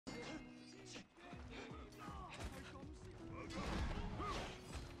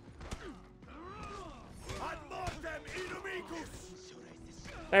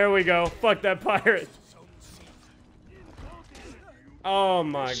There we go. Fuck that pirate. Oh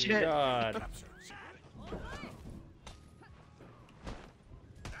my god.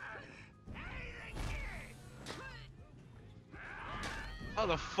 How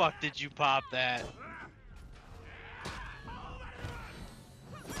the fuck did you pop that?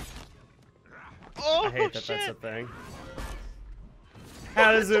 Oh, I hate that shit. that's a thing.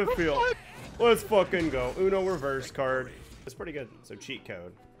 How does it feel? Let's fucking go. Uno reverse card. It's pretty good. So cheat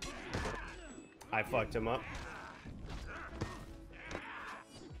code. I fucked him up.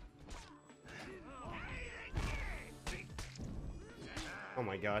 Oh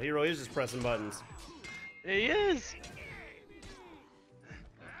my god, he really is just pressing buttons. He is.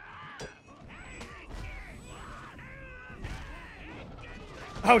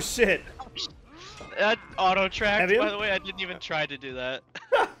 Oh shit. That auto tracked, Have you? by the way. I didn't even try to do that.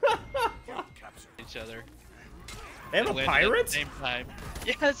 Each other. They have a Landed pirate? At the same time.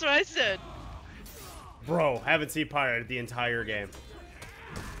 Yeah, that's what I said. Bro, haven't seen pirate the entire game.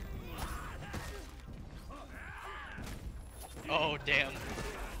 Oh, damn.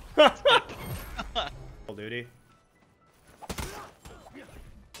 Call Duty.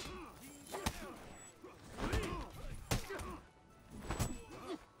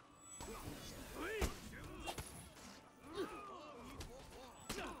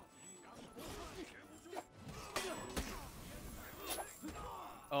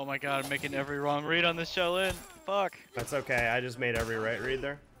 Oh my god, I'm making every wrong read on this Shaolin. Fuck. That's okay, I just made every right read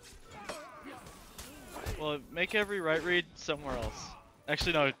there. Well, make every right read somewhere else.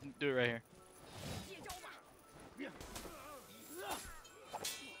 Actually, no, do it right here.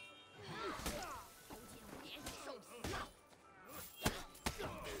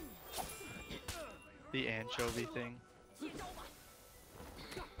 The anchovy thing.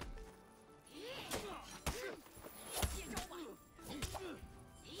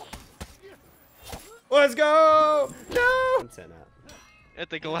 Let's go! No! At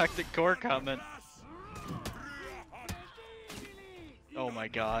the Galactic Core comment. Oh my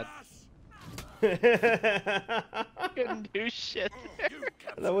god. Couldn't do shit there.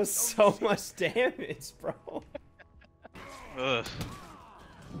 That was so much damage, bro. Ugh.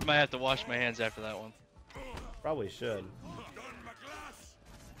 Might have to wash my hands after that one. Probably should.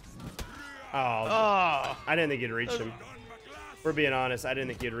 Oh, Oh! I didn't think you'd reach him. For being honest, I didn't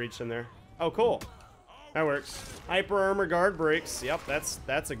think you'd reach him there. Oh, cool. That works. Hyper armor guard breaks. Yep,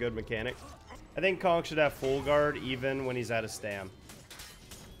 that's a good mechanic. I think Kong should have full guard even when he's out of stam.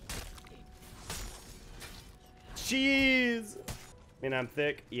 Jeez! I mean, I'm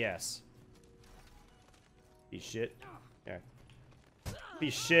thick? Yes. Piece shit. Okay.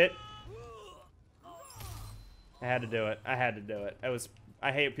 Piece shit. I had to do it. I had to do it.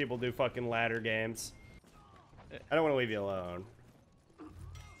 I hate people do fucking ladder games. I don't want to leave you alone.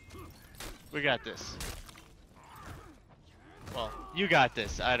 We got this. Well, you got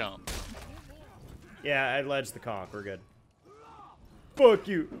this. I don't. Yeah, I ledged the conk. We're good. Fuck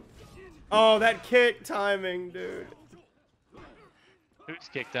you. Oh, that kick timing, dude. Who's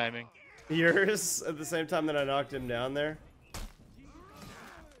kick timing? Yours at the same time that I knocked him down there.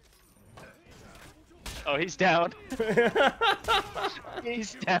 Oh, he's down.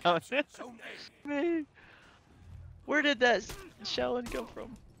 He's down. Man. Where did that Shaolin come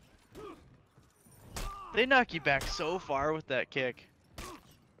from? They knock you back so far with that kick.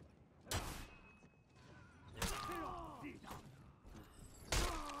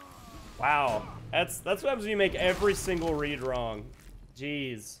 Wow. That's what happens when you make every single read wrong.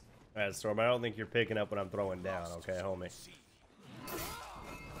 Jeez. Alright, Storm, I don't think you're picking up what I'm throwing down, okay, homie?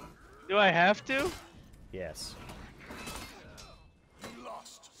 Do I have to? Yes.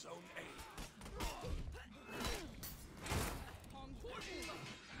 Lost zone A.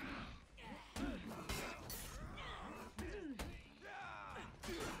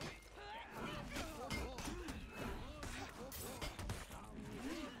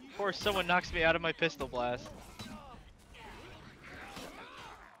 Of course, someone knocks me out of my pistol blast.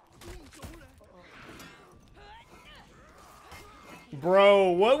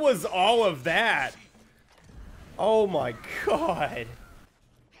 Bro, what was all of that? Oh my god.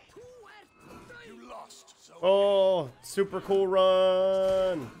 Oh, super cool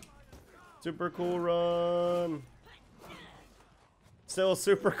run. Super cool run. Still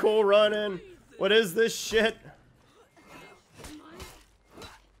super cool running. What is this shit?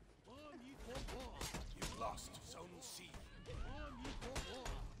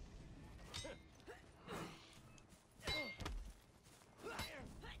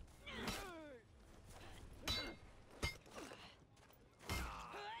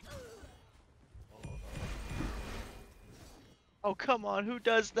 Oh, come on, who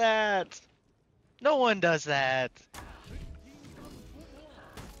does that? No one does that.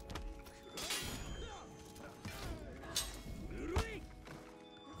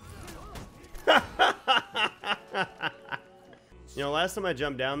 You know, last time I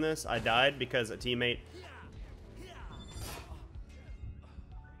jumped down this, I died because a teammate...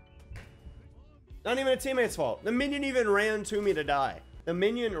 Not even a teammate's fault. The minion even ran to me to die. The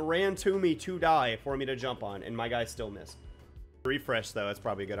minion ran to me to die for me to jump on, and my guy still missed. Refresh, though, that's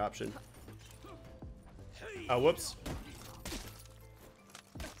probably a good option. Oh, whoops.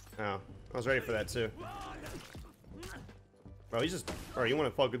 Oh, I was ready for that, too. Bro, he's just... Bro, you want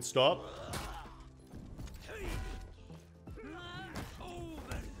to fucking stop?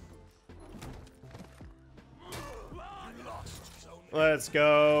 Let's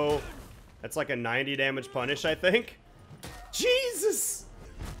go. That's like a 90 damage punish, I think. Jesus!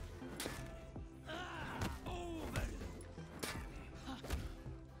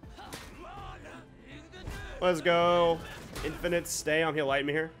 Let's go. Infinite stay on. He'll light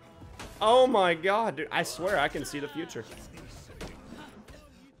me here. Oh my god, dude. I swear I can see the future.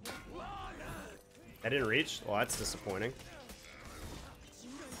 I didn't reach? Well, that's disappointing.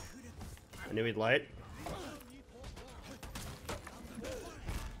 I knew he'd light.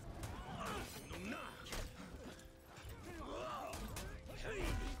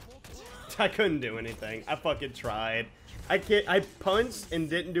 I couldn't do anything. I fucking tried. I punched and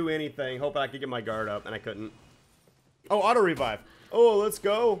didn't do anything, hoping I could get my guard up, and I couldn't. Oh, auto revive. Oh, let's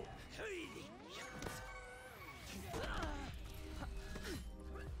go.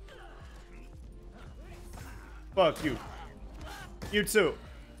 Fuck you. You too.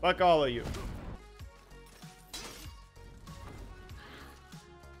 Fuck all of you.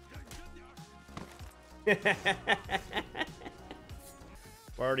 We'll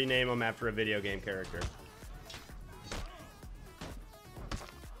already name him after a video game character.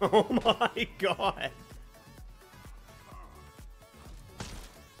 Oh my god.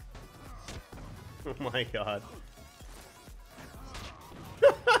 Oh my god.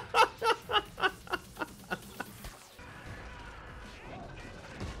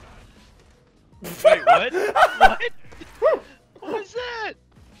 Wait, what? What? What was that?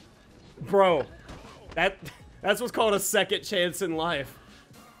 Bro, that's what's called a second chance in life.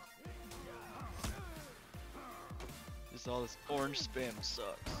 Just all this orange spam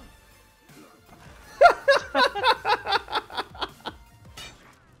sucks.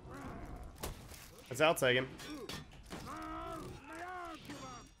 That's out, take him.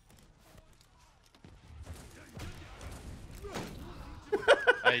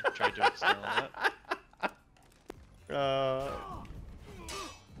 I tried to excel that.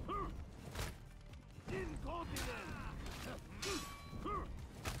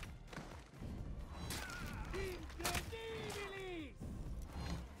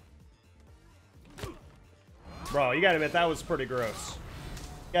 Bro, you gotta admit, that was pretty gross.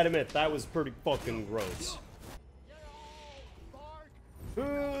 You gotta admit, that was pretty fucking gross.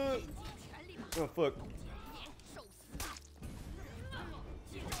 Oh, fuck.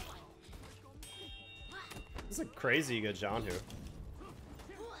 This is a crazy good Janhu.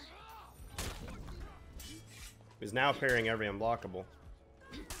 He's now parrying every unblockable.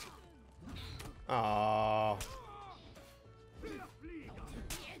 Aww.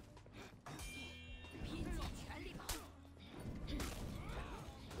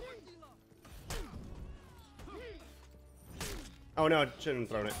 Oh no, shouldn't have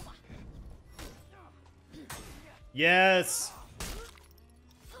thrown it. Yes!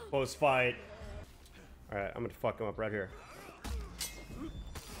 Close fight. Alright, I'm gonna fuck him up right here.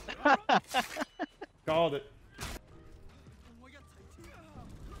 Called it.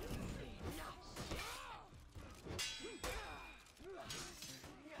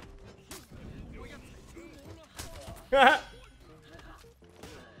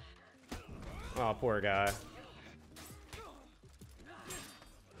 Oh, poor guy.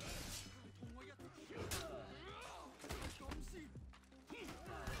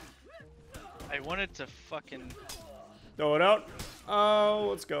 I wanted to fucking Throw it out. Oh,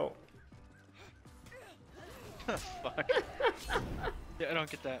 let's go. fuck. Yeah, I don't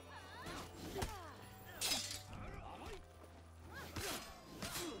get that.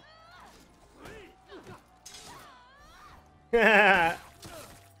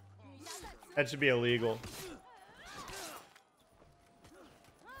 That should be illegal.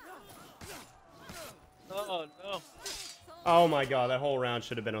 Oh no. Oh my god, that whole round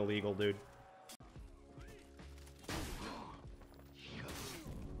should have been illegal, dude.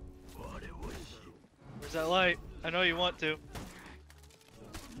 Where's that light? I know you want to.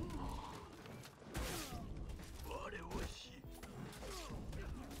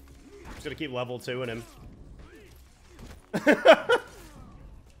 Just gonna keep level 2 in him.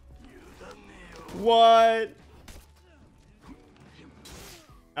 What?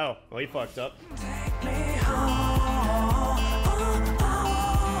 Oh, well, he fucked up.